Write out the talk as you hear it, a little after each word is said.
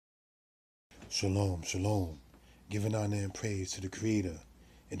Shalom, shalom. Giving honor and praise to the Creator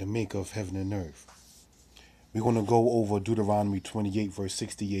and the Maker of heaven and earth. We're going to go over Deuteronomy 28, verse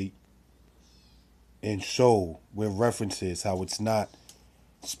 68, and show with references how it's not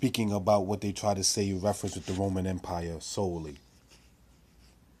speaking about what they try to say reference with the Roman Empire solely.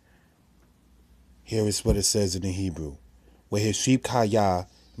 Here is what it says in the Hebrew. Weheshibka ya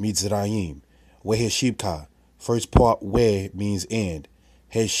Mizraim. Weheshibka. First part, where means and.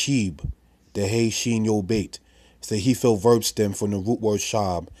 Heshib, the hey shin yo bait. So he filled verb stem from the root word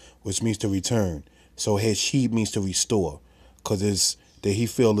shab, which means to return. So heshib means to restore, because the he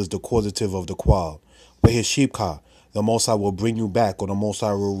feel is the causative of the qual. Weheshibka, the Most High will bring you back, or the Most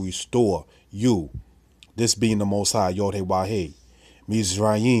High will restore you. This being the Most High, Yod He Waheh.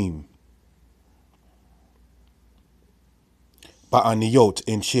 Mizraim. Ba'aniyot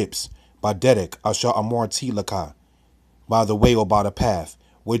in ships, by Dedek, Asher Amorti Laka, by the way or by the path,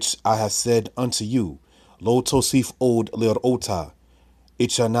 which I have said unto you, Lo Tosif Od Lir Ota,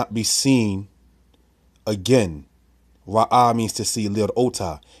 it shall not be seen again. Ra'ah means to see, Lir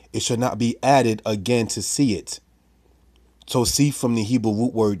Ota, it shall not be added again to see it. Tosif from the Hebrew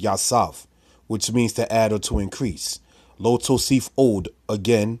root word Yasaf, which means to add or to increase. Lo Tosif Od,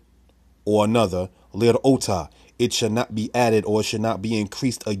 again, or another, Lir Ota, it shall not be added or it shall not be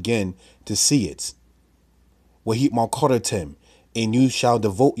increased again to see it. Wahit Markoratem, and you shall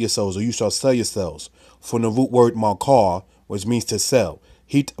devote yourselves, or you shall sell yourselves, from the root word Markar, which means to sell.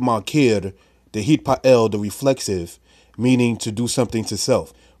 Hit Markir, the Hit Pa'el, the reflexive, meaning to do something to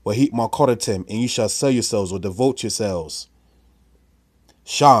self. Wahit Markoratem, and you shall sell yourselves or devote yourselves.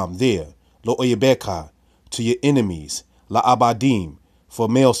 Sham, there. Lo Oyebeka, to your enemies. La Abadim, for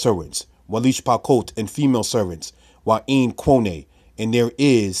male servants. Walish Pakot, and female servants. Wa'in Kwone, and there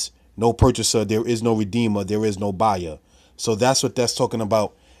is no purchaser, there is no redeemer, there is no buyer. So that's what that's talking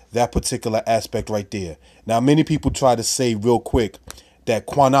about, that particular aspect right there. Now, many people try to say real quick that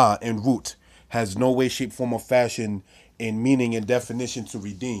Quana and root has no way, shape, form, or fashion in meaning and definition to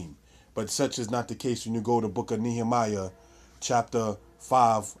redeem. But such is not the case when you go to the book of Nehemiah, chapter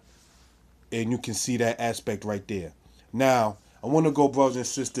 5, and you can see that aspect right there. Now, I want to go, brothers and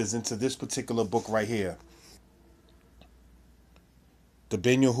sisters, into this particular book right here. The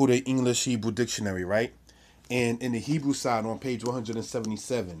Ben Yehuda English Hebrew Dictionary, right? And in the Hebrew side on page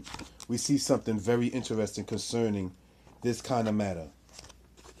 177, we see something very interesting concerning this kind of matter.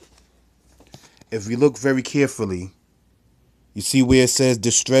 If we look very carefully, you see where it says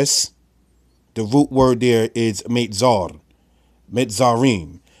distress? The root word there is metzar,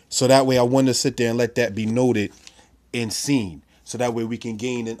 metzarim. So that way I want to sit there and let that be noted and seen. So that way we can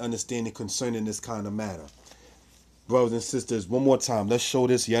gain an understanding concerning this kind of matter. Brothers and sisters, one more time, let's show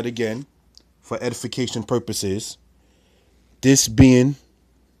this yet again for edification purposes. This being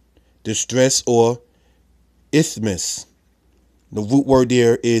distress or isthmus. The root word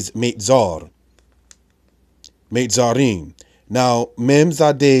there is metzar, metzarim. Now, mem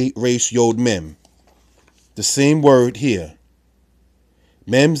zadeh resh yod mem. The same word here.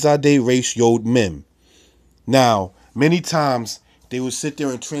 Mem zadeh resh yod mem. Now, many times they will sit there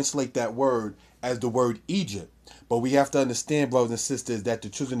and translate that word as the word Egypt. But we have to understand, brothers and sisters, that the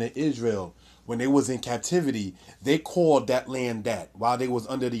children of Israel, when they was in captivity, they called that land that while they was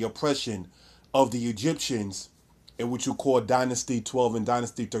under the oppression of the Egyptians, in which you call Dynasty 12 and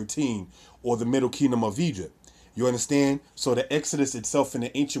Dynasty 13, or the Middle Kingdom of Egypt. You understand? So the Exodus itself in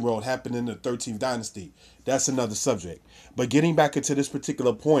the ancient world happened in the 13th dynasty. That's another subject. But getting back into this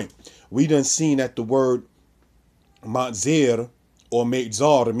particular point, we done seen that the word Matzir or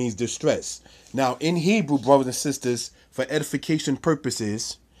Metzar means distress. Now, in Hebrew, brothers and sisters, for edification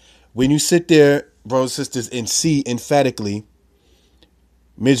purposes, when you sit there, brothers and sisters, and see emphatically,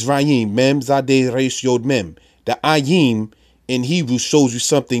 Mizraim, Mem Zadeh Resh Yod Mem, the Ayim in Hebrew shows you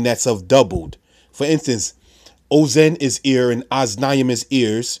something that's of doubled. For instance, Ozen is ear and Aznayim is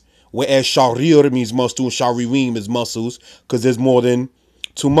ears, whereas Sharir means muscle, Sharirim is muscles, because there's more than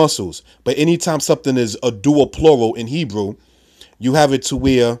two muscles. But anytime something is a dual plural in Hebrew, you have it to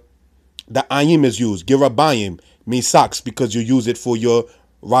where the ayim is used. Girabayim means socks because you use it for your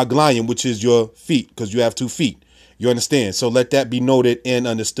raglayim, which is your feet, because you have 2 feet. You understand? So let that be noted and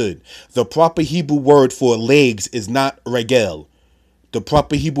understood. The proper Hebrew word for legs is not regel. The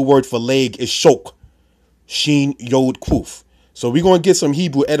proper Hebrew word for leg is shok. Shin Yod Kuf. So we're going to get some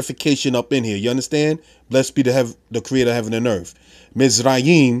Hebrew edification up in here. You understand? Blessed be the creator of heaven and earth.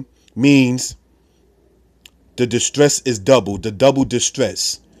 Mizraim means the distress is double, the double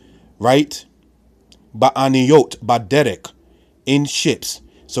distress, right? Ba'aniyot, Baderek, in ships.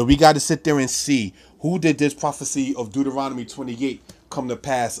 So we got to sit there and see who did this prophecy of Deuteronomy 28 come to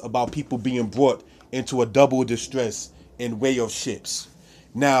pass about people being brought into a double distress in way of ships.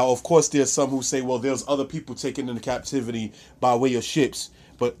 Now, of course, there's some who say, well, there's other people taken into captivity by way of ships,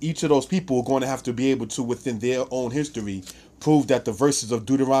 but each of those people are going to have to be able to, within their own history, prove that the verses of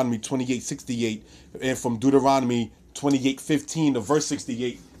Deuteronomy 28:68 and from Deuteronomy 28:15 to verse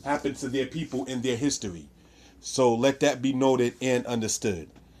 68 happened to their people in their history. So let that be noted and understood.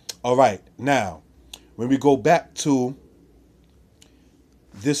 All right, now, when we go back to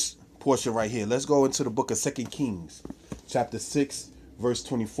this portion right here, let's go into the book of 2 Kings, chapter 6, verse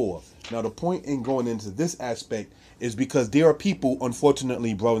 24. Now, the point in going into this aspect is because there are people,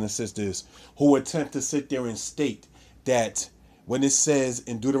 unfortunately, brothers and sisters, who attempt to sit there and state that when it says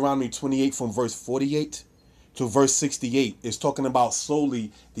in Deuteronomy 28 from verse 48 to verse 68, it's talking about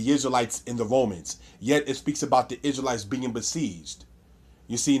solely the Israelites and the Romans. Yet it speaks about the Israelites being besieged.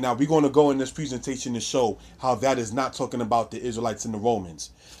 You see, now we're going to go in this presentation to show how that is not talking about the Israelites and the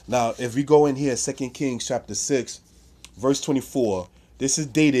Romans. Now, if we go in here, 2 Kings chapter 6, verse 24, this is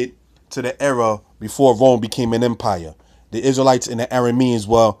dated to the era before Rome became an empire. The Israelites and the Arameans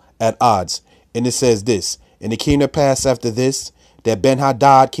were at odds. And it says this, and it came to pass after this, that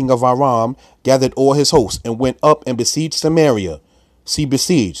Ben-Hadad, king of Aram, gathered all his hosts and went up and besieged Samaria. See,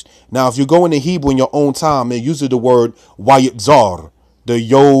 besieged. Now, if you go into Hebrew in your own time, it uses the word Wayitzar, the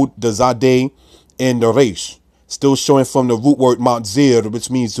Yod, the Zadeh, and the Resh, still showing from the root word Mount Zir, which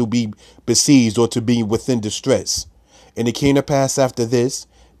means to be besieged or to be within distress. And it came to pass after this,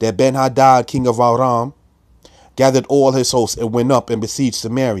 that Ben-Hadad, king of Aram, gathered all his hosts and went up and besieged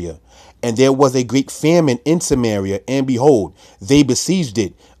Samaria. And there was a great famine in Samaria, and behold, they besieged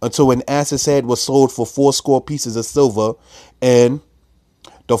it, until an ass's head was sold for 80 pieces of silver, and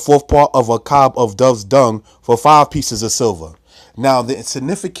the fourth part of a cob of dove's dung for 5 pieces of silver. Now, the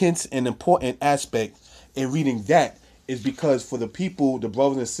significance and important aspect in reading that is because for the people, the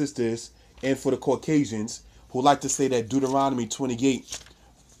brothers and sisters, and for the Caucasians who like to say that Deuteronomy 28,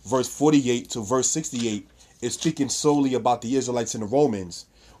 verse 48 to verse 68 is speaking solely about the Israelites and the Romans,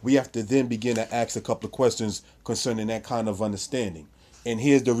 we have to then begin to ask a couple of questions concerning that kind of understanding. And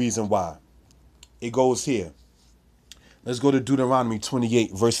here's the reason why. It goes here. Let's go to Deuteronomy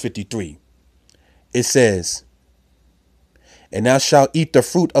 28, verse 53. It says, and thou shalt eat the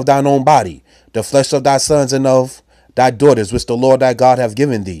fruit of thine own body, the flesh of thy sons and of thy daughters, which the Lord thy God hath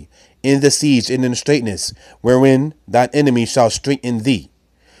given thee, in the siege and in the straitness, wherein thine enemy shall straiten thee.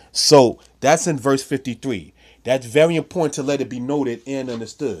 So that's in verse 53. That's very important to let it be noted and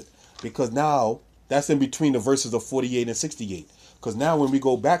understood, because now that's in between the verses of 48 and 68. Because now when we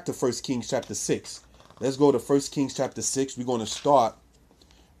go back to 1 Kings chapter 6, let's go to 1 Kings chapter 6. We're going to start,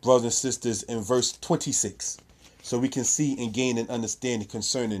 brothers and sisters, in verse 26, so we can see and gain an understanding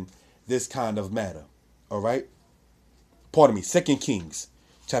concerning this kind of matter. All right? Pardon me, 2 Kings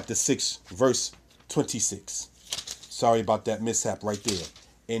chapter 6, verse 26. Sorry about that mishap right there.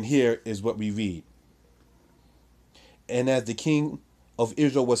 And here is what we read. And as the king of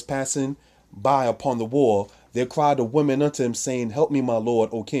Israel was passing by upon the wall, there cried a woman unto him, saying, help me, my lord,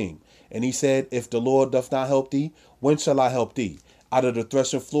 O king. And he said, if the Lord doth not help thee, when shall I help thee? Out of the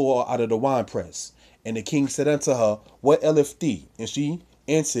threshing floor or out of the winepress? And the king said unto her, what aileth thee? And she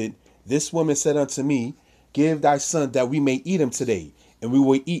answered, this woman said unto me, give thy son that we may eat him today, and we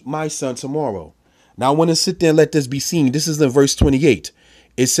will eat my son tomorrow. Now I want to sit there and let this be seen. This is in verse 28.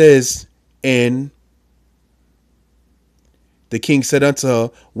 It says, and the king said unto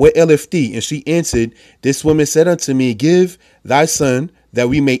her, what aileth thee? And she answered, this woman said unto me, give thy son that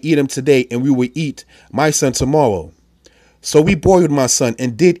we may eat him today, and we will eat my son tomorrow. So we boiled my son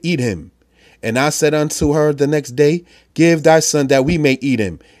and did eat him. And I said unto her the next day, give thy son that we may eat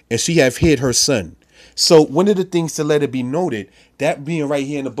him. And she hath hid her son. So one of the things to let it be noted, that being right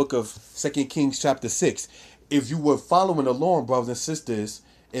here in the book of 2 Kings chapter 6, if you were following along, brothers and sisters,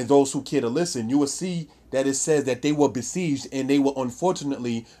 and those who care to listen, you will see that it says that they were besieged and they were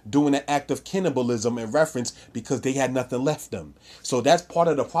unfortunately doing an act of cannibalism in reference because they had nothing left them. So that's part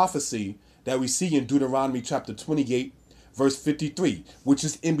of the prophecy that we see in Deuteronomy chapter 28, verse 53, which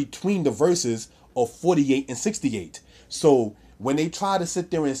is in between the verses of 48 and 68. So when they try to sit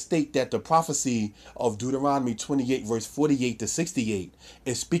there and state that the prophecy of Deuteronomy 28, verse 48 to 68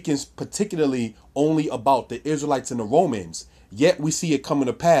 is speaking particularly only about the Israelites and the Romans, yet we see it coming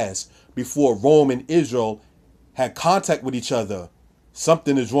to pass before Rome and Israel had contact with each other,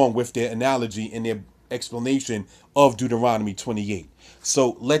 something is wrong with their analogy and their explanation of Deuteronomy 28.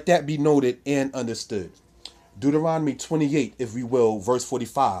 So let that be noted and understood. Deuteronomy 28, if we will, verse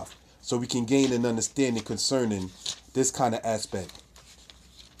 45, so we can gain an understanding concerning this kind of aspect.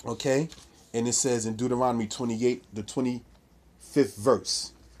 Okay? And it says in Deuteronomy 28, the 25th 5th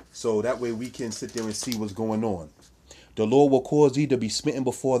verse. So that way we can sit there and see what's going on. The Lord will cause thee to be smitten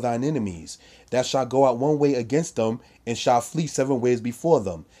before thine enemies. Thou shalt go out one way against them, and shalt flee 7 ways before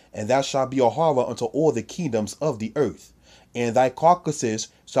them. And thou shalt be a horror unto all the kingdoms of the earth. And thy carcasses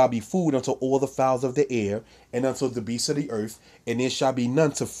shall be food unto all the fowls of the air, and unto the beasts of the earth, and there shall be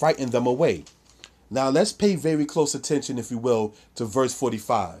none to frighten them away. Now let's pay very close attention, if you will, to verse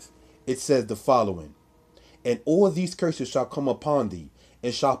 45. It says the following: And all these curses shall come upon thee,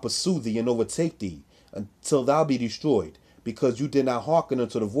 and shall pursue thee and overtake thee, until thou be destroyed, because you did not hearken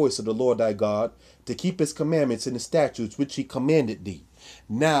unto the voice of the Lord thy God, to keep his commandments and the statutes which he commanded thee.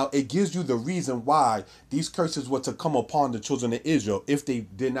 Now it gives you the reason why these curses were to come upon the children of Israel if they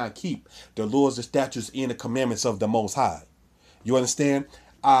did not keep the laws, the statutes, and the commandments of the Most High. You understand?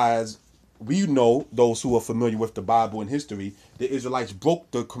 As we know, those who are familiar with the Bible and history, the Israelites broke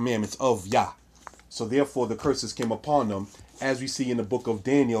the commandments of Yah. So therefore the curses came upon them, as we see in the book of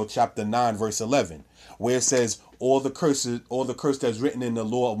Daniel, chapter 9, verse 11, where it says, all the curse that's written in the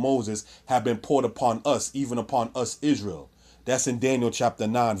law of Moses have been poured upon us, even upon us Israel. That's in Daniel chapter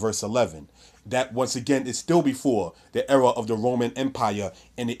 9, verse 11. That, once again, is still before the era of the Roman Empire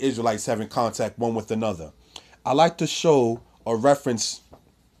and the Israelites having contact one with another. I like to show a reference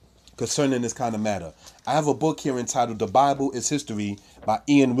concerning this kind of matter. I have a book here entitled The Bible is History by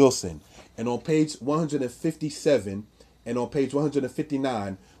Ian Wilson. And on page 157 and on page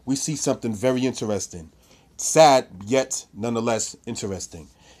 159, we see something very interesting. Sad, yet nonetheless interesting.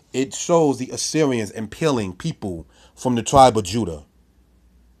 It shows the Assyrians impaling people from the tribe of Judah.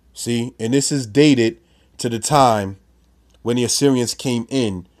 See, and this is dated to the time when the Assyrians came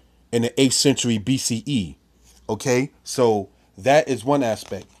in the 8th century BCE. Okay, so that is one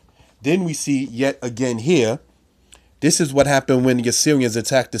aspect. Then we see yet again here, this is what happened when the Assyrians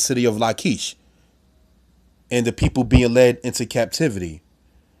attacked the city of Lachish, and the people being led into captivity,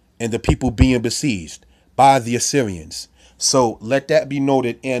 and the people being besieged by the Assyrians. So let that be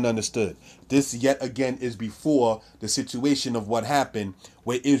noted and understood. This yet again is before the situation of what happened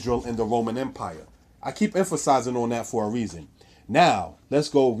with Israel and the Roman Empire. I keep emphasizing on that for a reason. Now, let's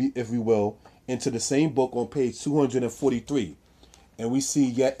go, if we will, into the same book on page 243. And we see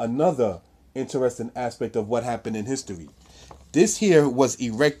yet another interesting aspect of what happened in history. This here was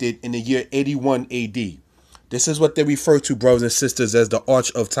erected in the year 81 AD. This is what they refer to, brothers and sisters, as the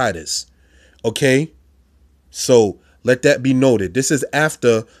Arch of Titus. Okay? So let that be noted. This is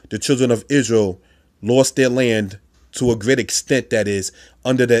after the children of Israel lost their land to a great extent, that is,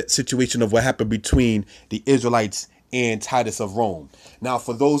 under that situation of what happened between the Israelites and Titus of Rome. Now,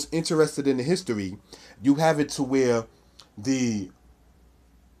 for those interested in the history, you have it to where the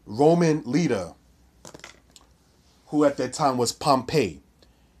Roman leader, who at that time was Pompey,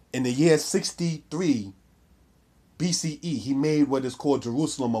 in the year 63 BCE, he made what is called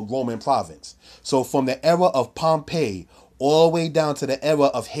Jerusalem a Roman province. So from the era of Pompey all the way down to the era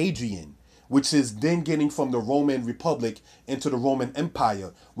of Hadrian, which is then getting from the Roman Republic into the Roman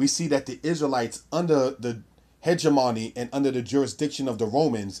Empire, we see that the Israelites, under the hegemony and under the jurisdiction of the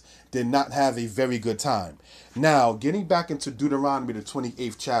Romans, did not have a very good time. Now, getting back into Deuteronomy, the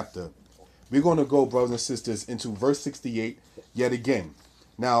 28th chapter, we're going to go, brothers and sisters, into verse 68 yet again.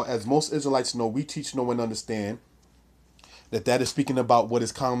 Now, as most Israelites know, we teach, know, and understand that is speaking about what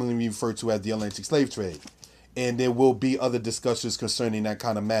is commonly referred to as the Atlantic slave trade. And there will be other discussions concerning that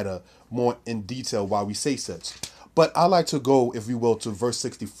kind of matter more in detail while we say such. But I like to go, if we will, to verse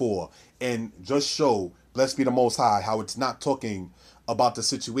 64 and just show, blessed be the Most High, how it's not talking about the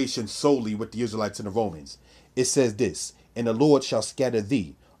situation solely with the Israelites and the Romans. It says this: And the Lord shall scatter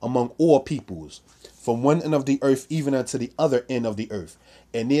thee among all peoples, from one end of the earth even unto the other end of the earth.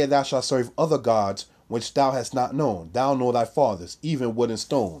 And there thou shalt serve other gods, which thou hast not known, thou nor thy fathers, even wood and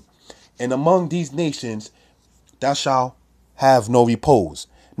stone. And among these nations thou shalt have no repose.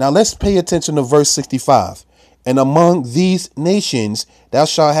 Now let's pay attention to verse 65. And among these nations thou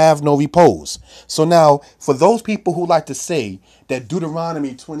shalt have no repose. So now, for those people who like to say that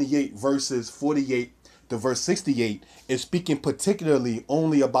Deuteronomy 28 verses 48 to verse 68 is speaking particularly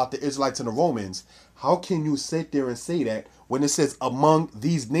only about the Israelites and the Romans, how can you sit there and say that when it says among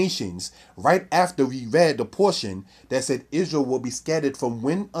these nations, right after we read the portion that said Israel will be scattered from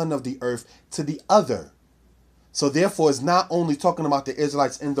one end of the earth to the other? So therefore, it's not only talking about the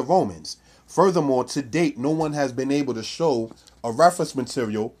Israelites and the Romans. Furthermore, to date, no one has been able to show a reference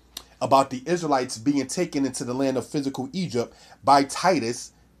material about the Israelites being taken into the land of physical Egypt by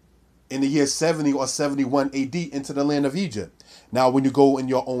Titus in the year 70 or 71 AD into the land of Egypt. Now, when you go in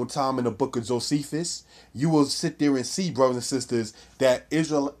your own time in the book of Josephus, you will sit there and see, brothers and sisters, that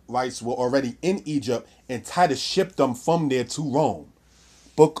Israelites were already in Egypt and Titus shipped them from there to Rome.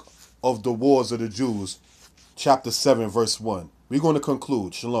 Book of the Wars of the Jews, chapter 7, verse 1. We're going to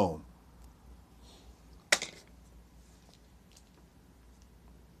conclude. Shalom.